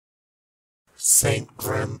St.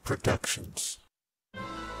 Grimm Productions.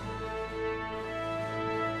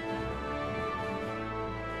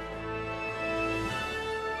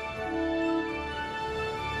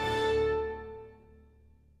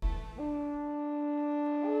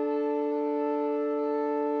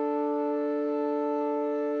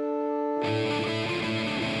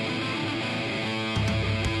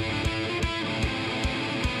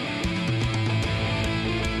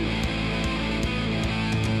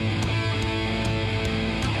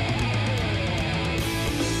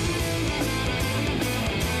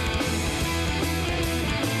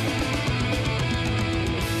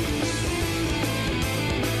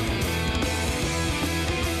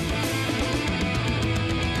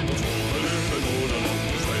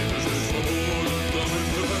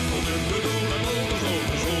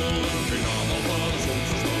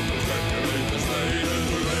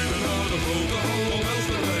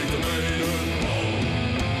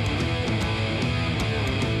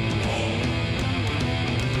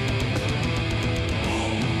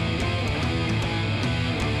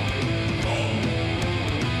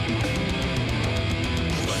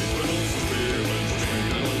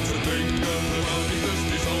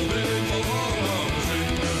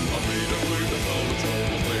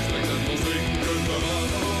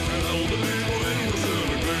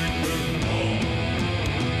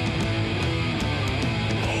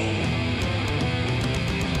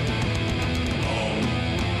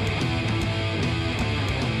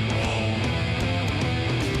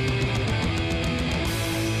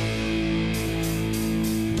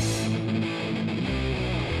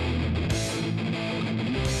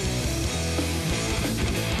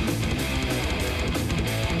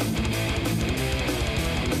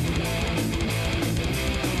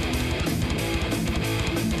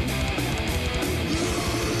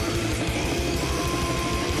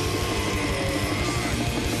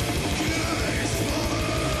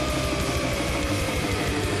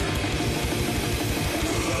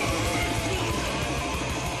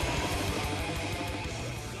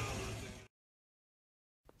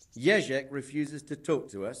 Jezek refuses to talk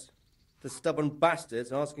to us. The stubborn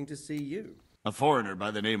bastard's asking to see you. A foreigner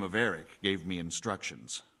by the name of Eric gave me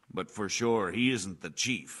instructions. But for sure, he isn't the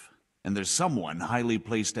chief. And there's someone highly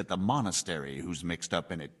placed at the monastery who's mixed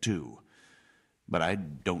up in it too. But I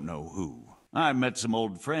don't know who. I met some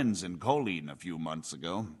old friends in Colleen a few months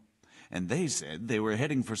ago. And they said they were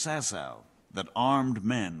heading for Sasau. That armed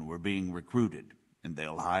men were being recruited. And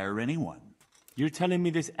they'll hire anyone. You're telling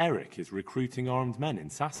me this Eric is recruiting armed men in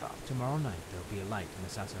Sasau? Tomorrow night there'll be a light in the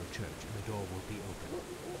Sasau church and the door will be open.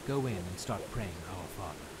 Go in and start praying Our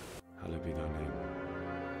Father. Hallowed be thy name.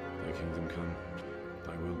 Thy kingdom come,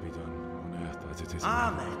 thy will be done, on earth as it is in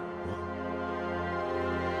Amen.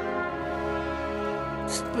 What?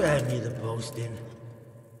 Spare me the boasting.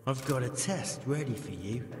 I've got a test ready for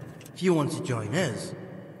you. If you want to join us,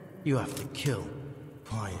 you have to kill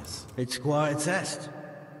Pious. It's quite a test.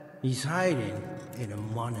 He's hiding in a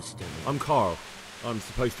monastery. I'm Carl. I'm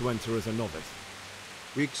supposed to enter as a novice.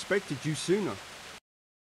 We expected you sooner.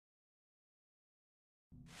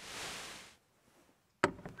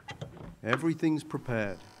 Everything's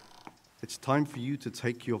prepared. It's time for you to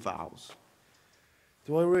take your vows.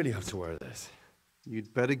 Do I really have to wear this?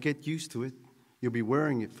 You'd better get used to it. You'll be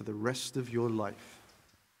wearing it for the rest of your life.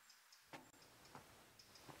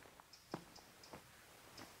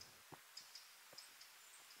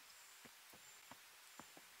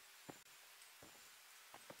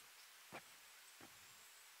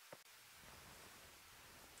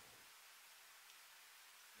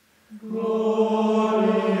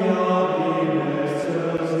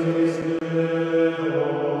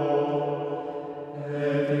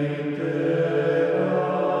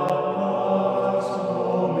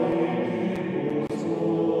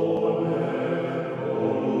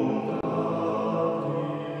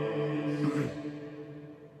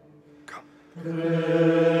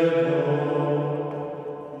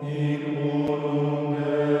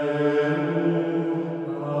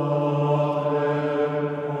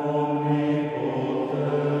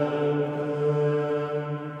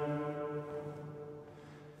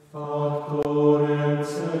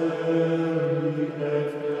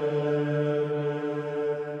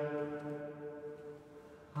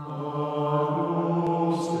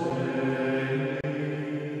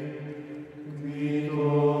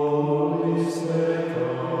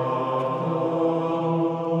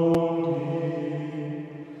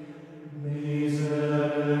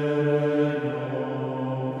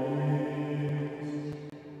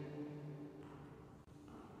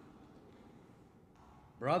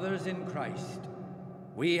 Brothers in Christ,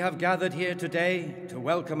 we have gathered here today to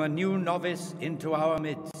welcome a new novice into our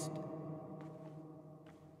midst.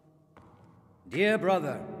 Dear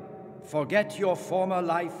brother, forget your former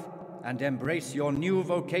life and embrace your new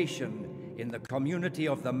vocation in the community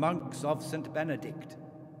of the monks of St. Benedict.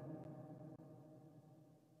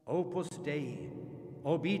 Opus Dei,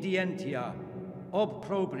 obedientia,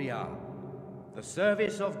 obprobria, the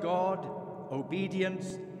service of God,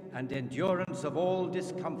 obedience, and endurance of all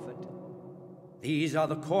discomfort. These are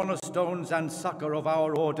the cornerstones and succor of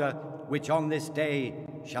our order, which on this day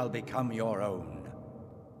shall become your own.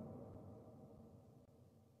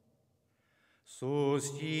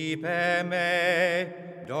 Suscipe me,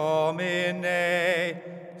 Domine,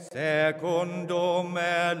 secundum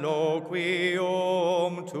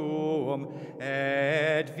eloquium tuum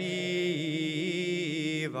et vivam,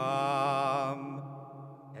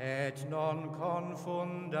 et non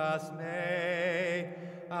confundas me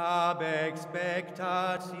ab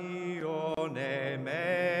expectatione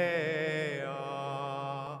mea.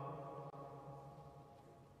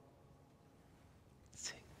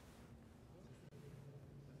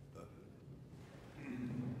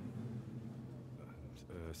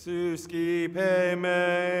 Suscipe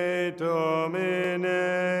me,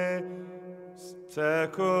 Domine,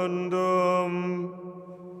 secundum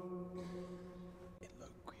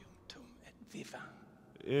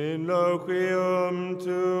in loquium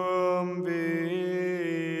tuum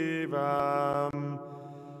vivam,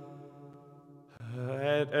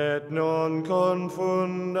 et non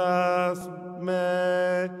confundas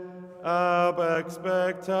me ab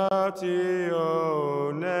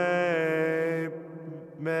expectatione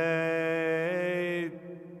mea.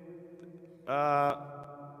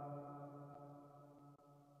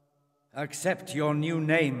 Accept your new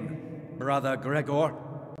name, Brother Gregor,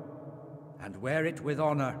 and wear it with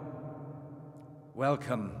honor.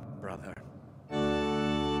 Welcome, brother.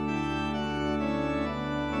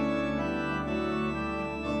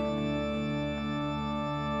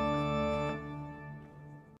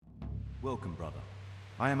 Welcome, brother.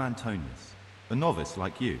 I am Antonius, a novice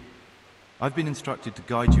like you. I've been instructed to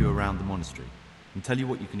guide you around the monastery and tell you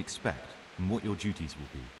what you can expect and what your duties will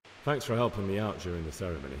be. Thanks for helping me out during the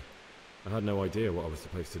ceremony. I had no idea what I was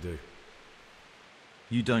supposed to do.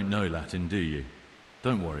 You don't know Latin, do you?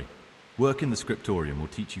 Don't worry. Work in the scriptorium will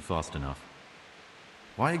teach you fast enough.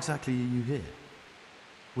 Why exactly are you here?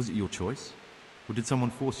 Was it your choice? Or did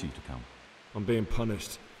someone force you to come? I'm being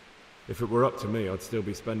punished. If it were up to me, I'd still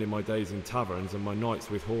be spending my days in taverns and my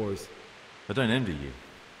nights with whores. I don't envy you.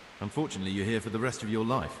 Unfortunately, you're here for the rest of your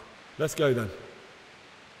life. Let's go then.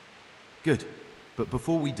 Good. But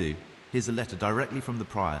before we do, here's a letter directly from the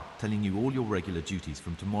prior telling you all your regular duties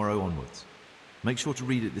from tomorrow onwards. Make sure to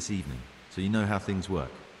read it this evening, so you know how things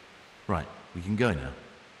work. Right, we can go now.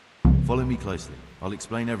 Follow me closely. I'll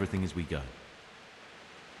explain everything as we go.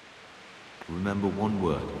 Remember one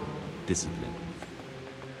word: discipline.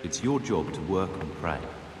 It's your job to work and pray.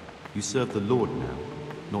 You serve the Lord now,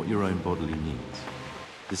 not your own bodily needs.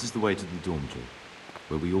 This is the way to the dormitory,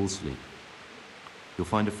 where we all sleep. You'll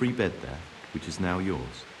find a free bed there, which is now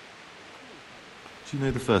yours. Do you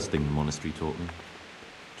know the first thing the monastery taught me?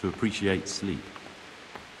 To appreciate sleep.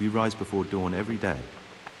 We rise before dawn every day.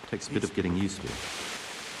 Takes a bit of getting used to.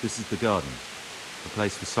 This is the garden, a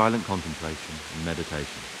place for silent contemplation and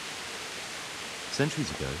meditation.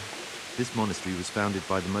 Centuries ago, this monastery was founded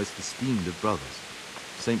by the most esteemed of brothers,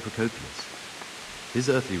 Saint Procopius. His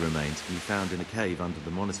earthly remains can be found in a cave under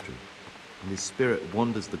the monastery, and his spirit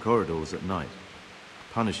wanders the corridors at night,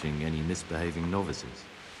 punishing any misbehaving novices.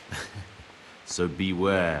 So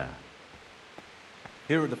beware.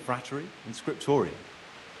 Here are the frattery and scriptorium,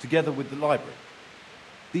 together with the library.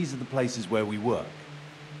 These are the places where we work.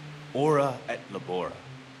 Ora et labora.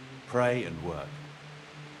 Pray and work.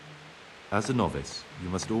 As a novice, you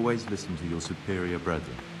must always listen to your superior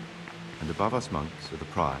brethren, and above us monks are the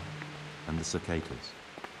prior and the circators,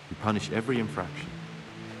 who punish every infraction.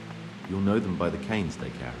 You'll know them by the canes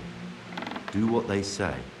they carry. Do what they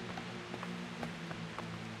say.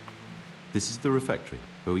 This is the refectory,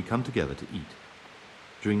 where we come together to eat.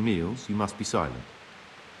 During meals, you must be silent.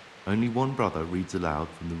 Only one brother reads aloud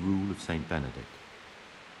from the Rule of St. Benedict.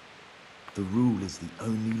 The Rule is the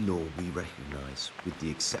only law we recognize, with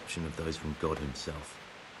the exception of those from God himself.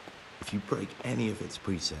 If you break any of its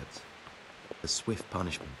precepts, a swift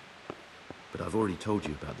punishment. But I've already told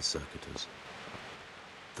you about the circuitors.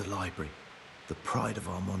 The library, the pride of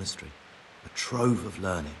our monastery, a trove of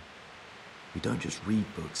learning. We don't just read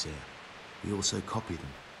books here, we also copy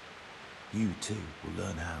them. You too will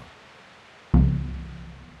learn how.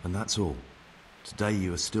 And that's all. Today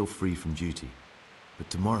you are still free from duty, but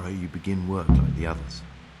tomorrow you begin work like the others.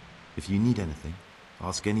 If you need anything,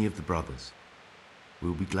 ask any of the brothers.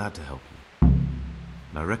 We'll be glad to help you.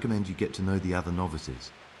 and I recommend you get to know the other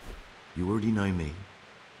novices. You already know me.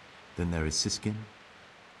 Then there is Siskin,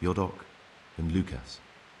 Yodok, and Lucas.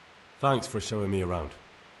 Thanks for showing me around.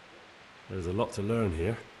 There's a lot to learn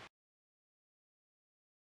here.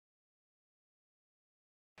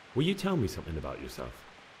 Will you tell me something about yourself?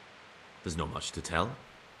 There's not much to tell.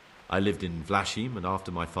 I lived in Vlashim, and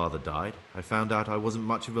after my father died, I found out I wasn't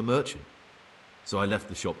much of a merchant. So I left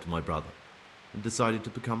the shop to my brother, and decided to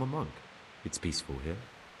become a monk. It's peaceful here.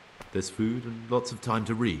 There's food and lots of time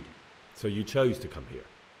to read. So you chose to come here?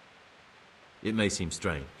 It may seem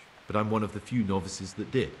strange, but I'm one of the few novices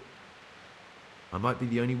that did. I might be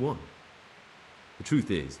the only one. The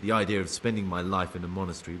truth is, the idea of spending my life in a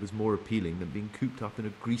monastery was more appealing than being cooped up in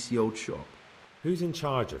a greasy old shop. Who's in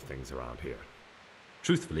charge of things around here?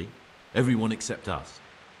 Truthfully, everyone except us.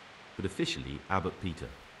 But officially, Abbot Peter.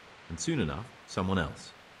 And soon enough, someone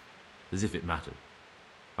else. As if it mattered.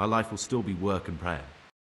 Our life will still be work and prayer.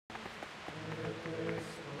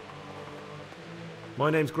 My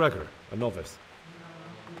name's Gregor, a novice.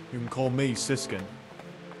 You can call me Siskin.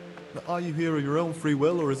 But are you here of your own free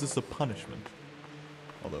will, or is this a punishment?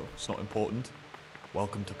 Although it's not important.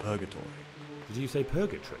 Welcome to Purgatory. Did you say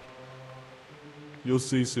purgatory? You'll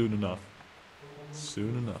see soon enough.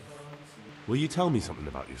 Soon enough. Will you tell me something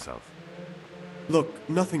about yourself? Look,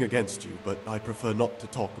 nothing against you, but I prefer not to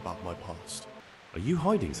talk about my past. Are you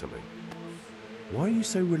hiding something? Why are you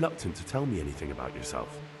so reluctant to tell me anything about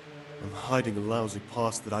yourself? I'm hiding a lousy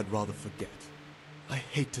past that I'd rather forget. I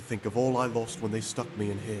hate to think of all I lost when they stuck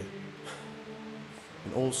me in here.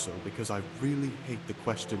 And also because I really hate the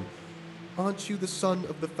question, aren't you the son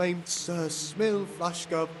of the famed Sir Smil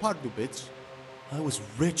Flashka Pardubitz? I was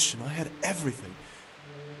rich and I had everything.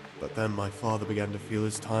 But then my father began to feel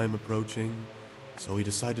his time approaching, so he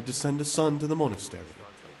decided to send a son to the monastery.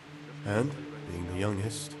 And, being the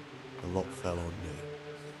youngest, the lot fell on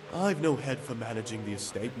me. I've no head for managing the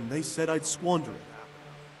estate, and they said I'd squander it.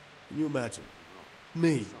 Can you imagine?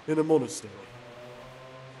 Me, in a monastery.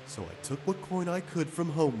 So I took what coin I could from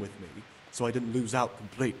home with me, so I didn't lose out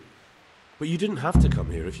completely. But you didn't have to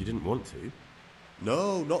come here if you didn't want to.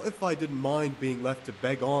 No, not if I didn't mind being left to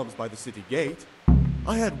beg alms by the city gate.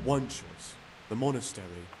 I had one choice, the monastery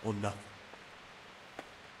or nothing.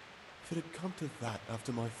 If it had come to that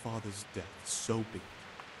after my father's death, so be it.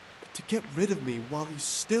 But to get rid of me while he's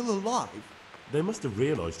still alive... They must have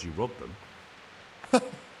realized you robbed them.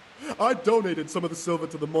 I donated some of the silver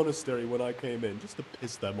to the monastery when I came in, just to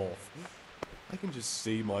piss them off. I can just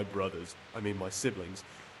see my my siblings,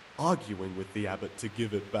 arguing with the abbot to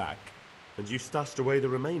give it back. And you stashed away the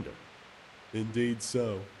remainder? Indeed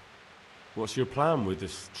so. What's your plan with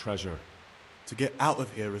this treasure? To get out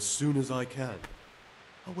of here as soon as I can.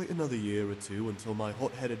 I'll wait another year or two until my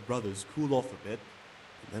hot-headed brothers cool off a bit,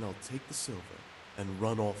 and then I'll take the silver and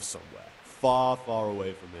run off somewhere, far, far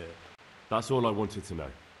away from here. That's all I wanted to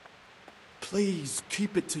know. Please,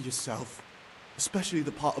 keep it to yourself. Especially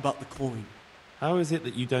the part about the coin. How is it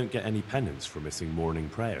that you don't get any penance for missing morning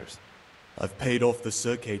prayers? I've paid off the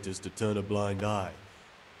circators to turn a blind eye.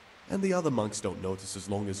 And the other monks don't notice as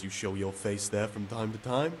long as you show your face there from time to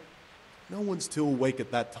time. No one's too awake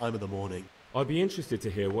at that time of the morning. I'd be interested to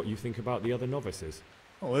hear what you think about the other novices.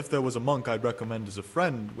 Oh, if there was a monk I'd recommend as a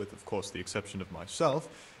friend, with of course the exception of myself,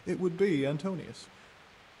 it would be Antonius.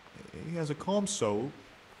 He has a calm soul,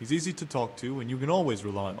 he's easy to talk to, and you can always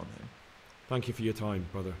rely on him. Thank you for your time,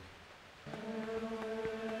 brother.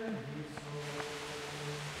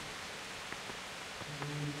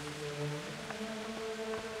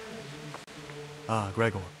 Ah,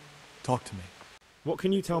 Gregor, talk to me. What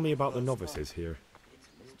can you tell me about the novices here?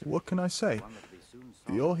 What can I say?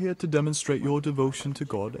 You're here to demonstrate your devotion to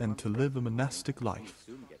God and to live a monastic life.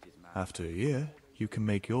 After a year, you can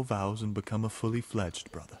make your vows and become a fully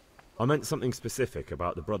fledged brother. I meant something specific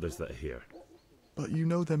about the brothers that are here. But you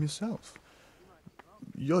know them yourself.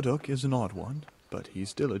 Yodok is an odd one, but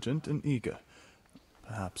he's diligent and eager.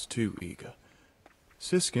 Perhaps too eager.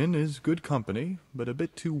 Siskin is good company, but a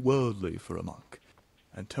bit too worldly for a monk.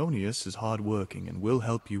 Antonius is hard-working and will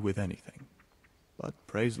help you with anything, but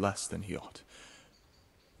prays less than he ought.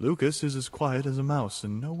 Lucas is as quiet as a mouse,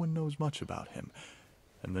 and no one knows much about him.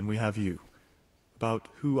 And then we have you, about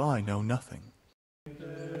who I know nothing.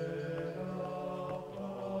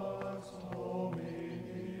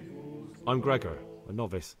 I'm Gregor, a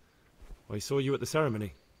novice. I saw you at the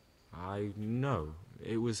ceremony. I know.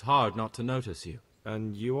 It was hard not to notice you.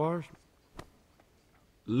 And you are?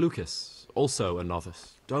 Lucas, also a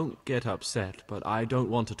novice. Don't get upset, but I don't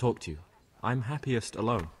want to talk to you. I'm happiest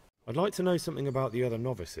alone. I'd like to know something about the other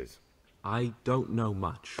novices. I don't know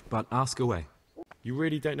much, but ask away. You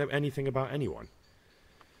really don't know anything about anyone?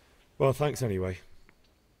 Well, thanks anyway.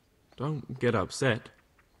 Don't get upset.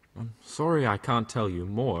 I'm sorry I can't tell you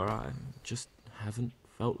more. I just haven't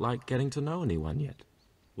felt like getting to know anyone yet.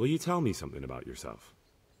 Will you tell me something about yourself?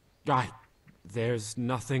 There's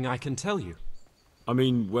nothing I can tell you. I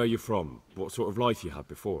mean, where you're from, what sort of life you had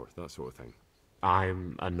before, that sort of thing.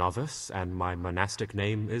 I'm a novice, and my monastic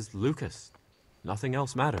name is Lucas. Nothing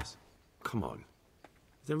else matters. Come on.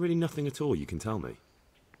 Is there really nothing at all you can tell me?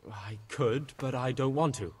 I could, but I don't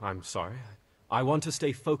want to. I'm sorry. I want to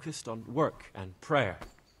stay focused on work and prayer,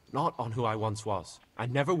 not on who I once was. I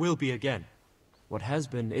never will be again. What has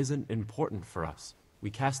been isn't important for us. We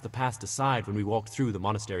cast the past aside when we walked through the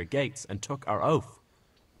monastery gates and took our oath.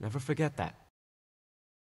 Never forget that.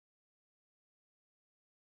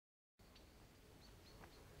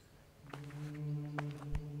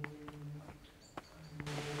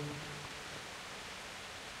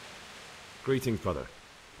 Greetings, brother.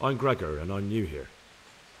 I'm Gregor, and I'm new here.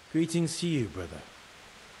 Greetings to you, brother.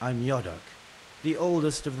 I'm Yodok, the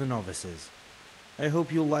oldest of the novices. I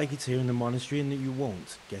hope you'll like it here in the monastery and that you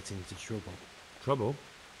won't get into trouble. Trouble?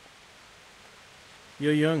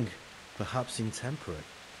 You're young, perhaps intemperate.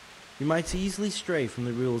 You might easily stray from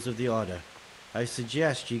the rules of the order. I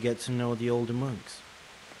suggest you get to know the older monks.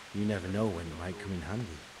 You never know when it might come in handy.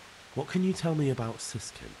 What can you tell me about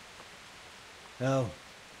Siskin? Oh,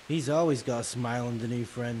 he's always got a smile on the new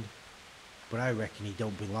friend. But I reckon he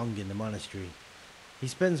don't belong in the monastery. He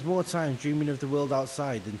spends more time dreaming of the world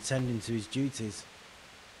outside than tending to his duties.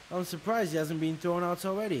 I'm surprised he hasn't been thrown out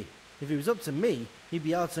already. If it was up to me, he'd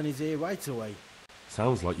be out on his ear right away.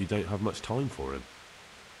 Sounds like you don't have much time for him.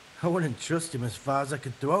 I wouldn't trust him as far as I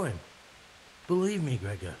could throw him. Believe me,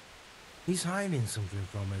 Gregor, he's hiding something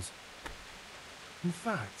from us. In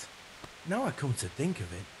fact, now I come to think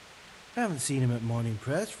of it, I haven't seen him at morning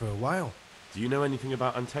prayers for a while. Do you know anything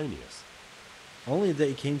about Antonius? Only that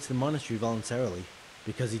he came to the monastery voluntarily,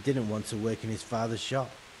 because he didn't want to work in his father's shop.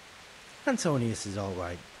 Antonius is all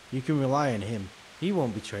right. You can rely on him. He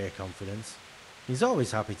won't betray your confidence. He's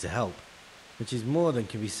always happy to help, which is more than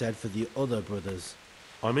can be said for the other brothers.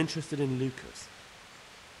 I'm interested in Lucas.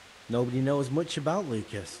 Nobody knows much about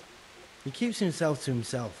Lucas. He keeps himself to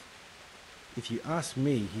himself. If you ask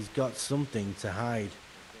me, he's got something to hide.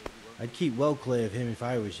 I'd keep well clear of him if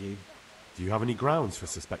I was you. Do you have any grounds for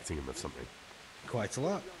suspecting him of something? Quite a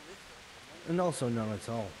lot. And also none at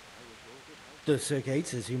all. The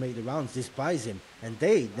circators who make the rounds despise him, and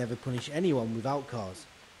they'd never punish anyone without cause.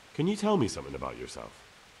 Can you tell me something about yourself?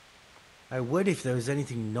 I would if there was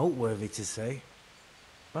anything noteworthy to say.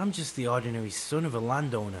 But I'm just the ordinary son of a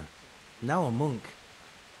landowner, now a monk.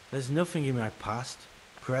 There's nothing in my past,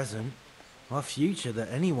 present, or future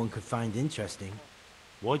that anyone could find interesting.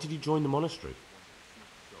 Why did you join the monastery?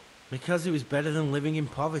 Because it was better than living in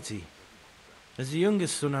poverty. As the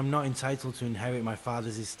youngest son, I'm not entitled to inherit my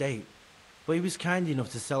father's estate, but he was kind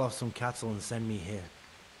enough to sell off some cattle and send me here.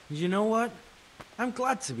 And you know what? I'm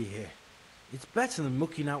glad to be here. It's better than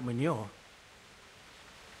mucking out manure.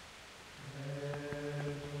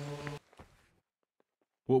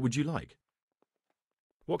 What would you like?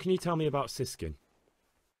 What can you tell me about Siskin?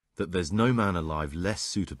 That there's no man alive less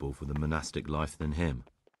suitable for the monastic life than him.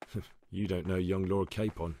 You don't know young Lord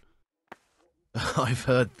Capon. I've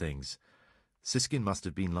heard things. Siskin must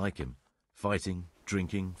have been like him, fighting,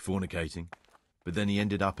 drinking, fornicating, but then he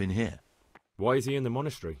ended up in here. Why is he in the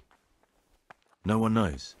monastery? No one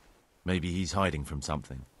knows. Maybe he's hiding from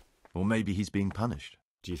something, or maybe he's being punished.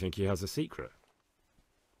 Do you think he has a secret?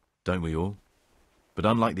 Don't we all? But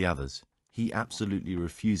unlike the others, he absolutely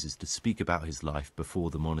refuses to speak about his life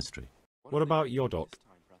before the monastery. What about Yodok?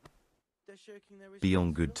 Be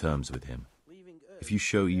on good terms with him. If you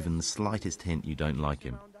show even the slightest hint you don't like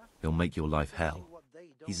him, he'll make your life hell.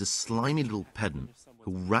 He's a slimy little pedant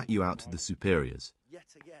who'll rat you out to the superiors.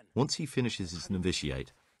 Once he finishes his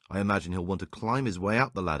novitiate, I imagine he'll want to climb his way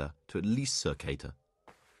up the ladder to at least Circator.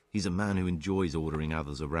 He's a man who enjoys ordering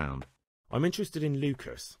others around. I'm interested in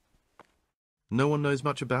Lucas. No one knows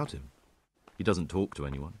much about him. He doesn't talk to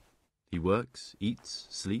anyone. He works, eats,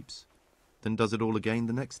 sleeps, then does it all again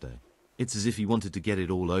the next day. It's as if he wanted to get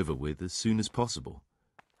it all over with as soon as possible.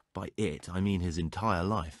 By it, I mean his entire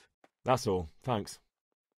life. That's all. Thanks.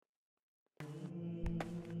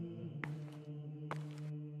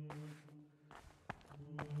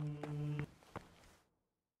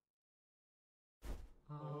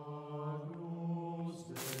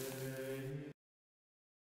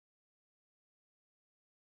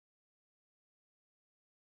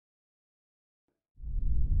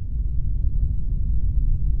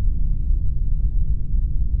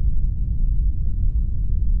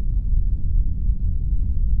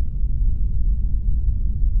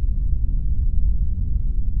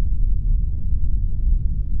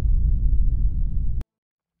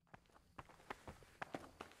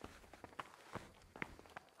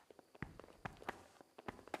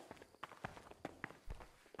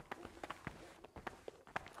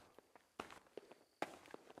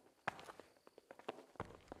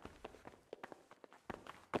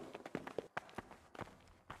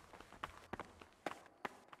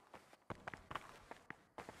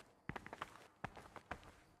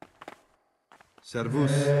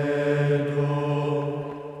 Servus. In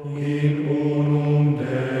unum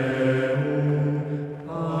Deum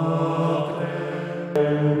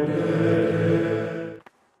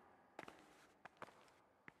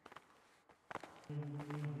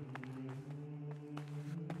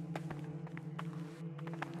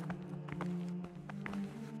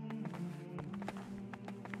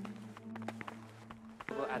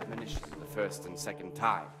admonition the first and second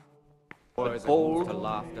time. But bold to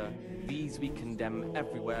laughter, these we condemn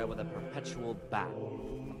everywhere with a perpetual ban.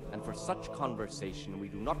 And for such conversation we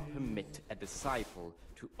do not permit a disciple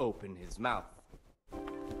to open his mouth.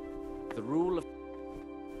 The rule of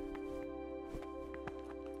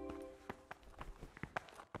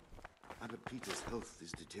Abbot Peter's health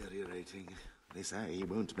is deteriorating. They say he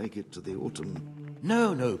won't make it to the autumn.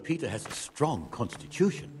 No, Peter has a strong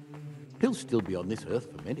constitution. He'll still be on this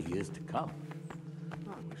earth for many years to come.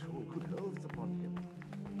 I wish all good health upon him.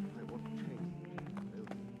 I want change.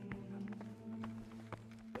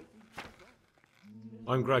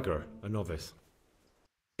 I'm Gregor, a novice.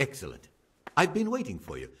 Excellent. I've been waiting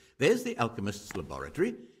for you. There's the alchemist's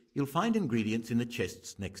laboratory. You'll find ingredients in the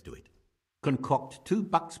chests next to it. Concoct 2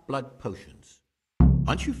 buck's blood potions.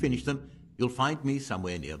 Once you finish them, you'll find me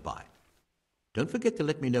somewhere nearby. Don't forget to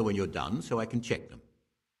let me know when you're done so I can check them.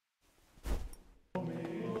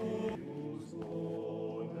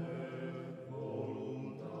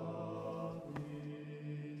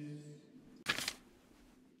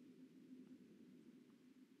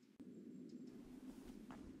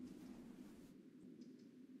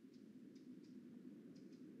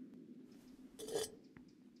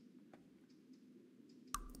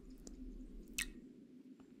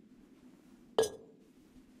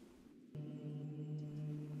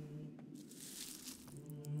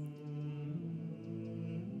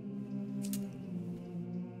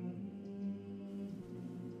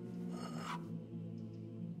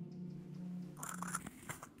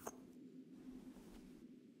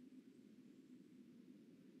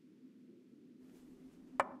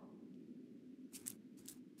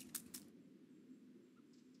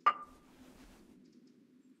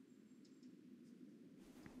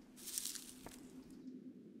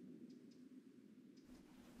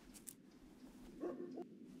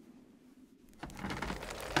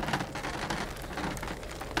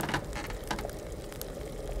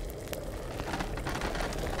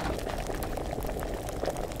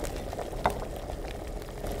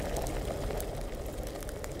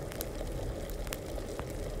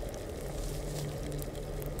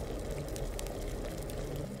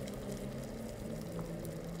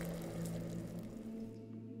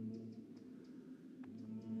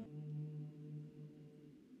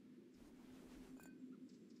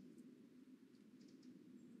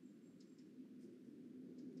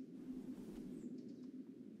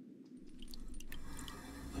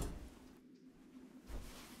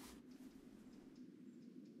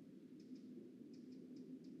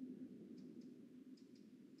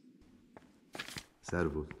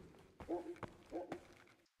 Servus.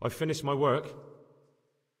 I've finished my work.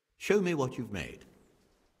 Show me what you've made.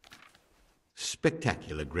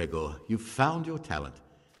 Spectacular, Gregor. You've found your talent.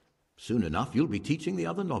 Soon enough, you'll be teaching the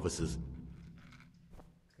other novices.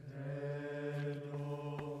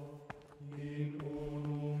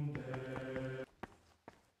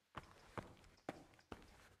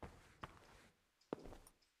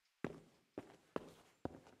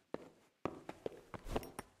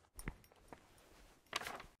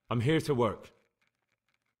 I'm here to work.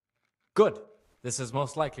 Good. This is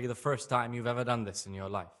most likely the first time you've ever done this in your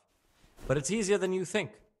life. But it's easier than you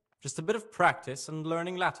think. Just a bit of practice and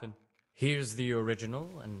learning Latin. Here's the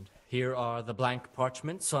original, and here are the blank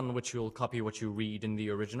parchments on which you'll copy what you read in the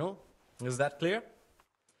original. Is that clear?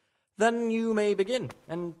 Then you may begin,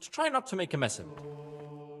 and try not to make a mess of it.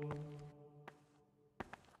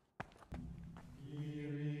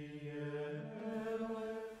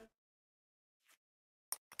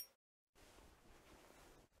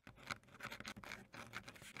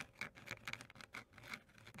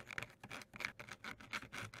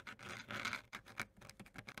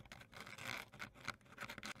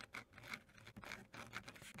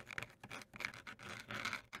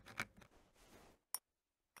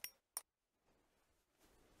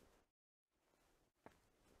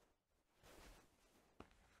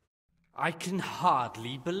 I can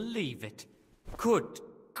hardly believe it. Good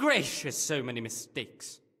gracious, so many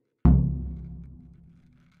mistakes.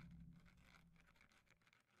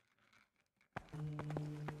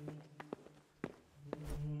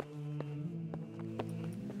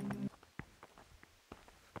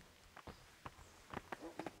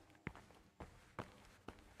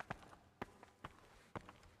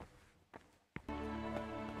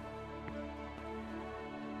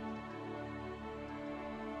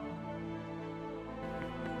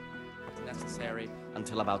 monastery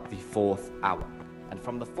until about the 4th hour. And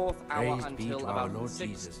from the 4th hour Praise be until to our about the Lord 6th,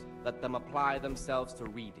 Jesus. let them apply themselves to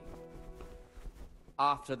reading.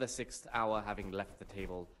 After the 6th hour, having left the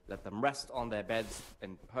table, let them rest on their beds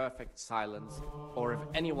in perfect silence, or if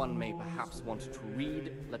anyone may perhaps want to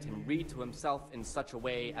read, let him read to himself in such a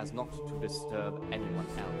way as not to disturb anyone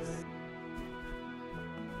else.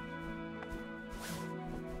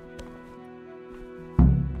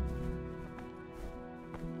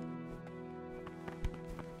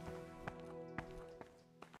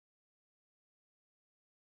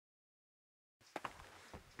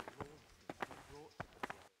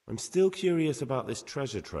 I'm still curious about this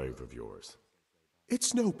treasure trove of yours.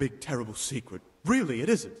 It's no big terrible secret. Really, it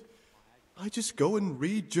isn't. I just go and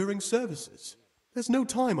read during services. There's no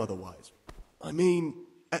time otherwise. I mean,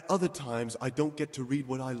 at other times I don't get to read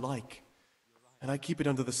what I like. And I keep it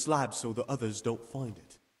under the slab so the others don't find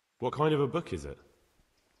it. What kind of a book is it?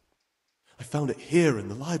 I found it here in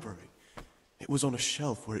the library. It was on a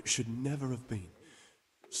shelf where it should never have been.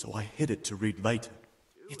 So I hid it to read later.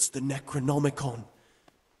 It's the Necronomicon.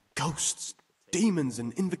 Ghosts, demons,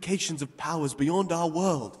 and invocations of powers beyond our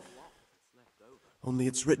world. Only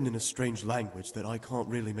it's written in a strange language that I can't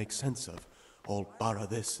really make sense of. All bara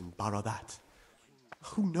this and bara that.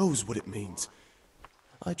 Who knows what it means?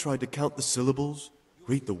 I tried to count the syllables,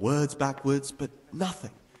 read the words backwards, but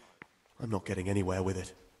nothing. I'm not getting anywhere with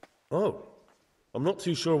it. Oh, I'm not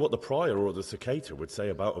too sure what the prior or the cicator would say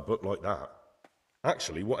about a book like that.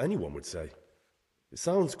 Actually, what anyone would say. It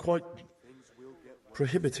sounds quite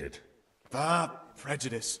prohibited.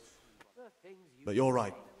 Prejudice. But you're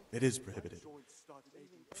right, it is prohibited.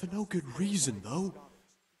 For no good reason, though.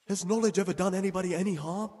 Has knowledge ever done anybody any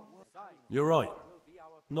harm? You're right.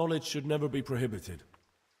 Knowledge should never be prohibited.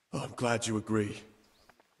 Oh, I'm glad you agree.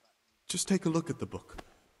 Just take a look at the book.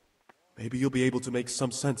 Maybe you'll be able to make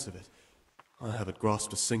some sense of it. I haven't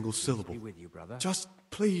grasped a single syllable. Be with you, brother. Just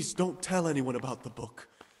please don't tell anyone about the book.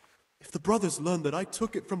 If the brothers learn that I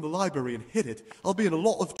took it from the library and hid it, I'll be in a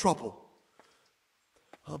lot of trouble.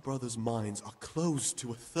 Our brothers' minds are closed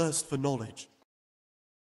to a thirst for knowledge.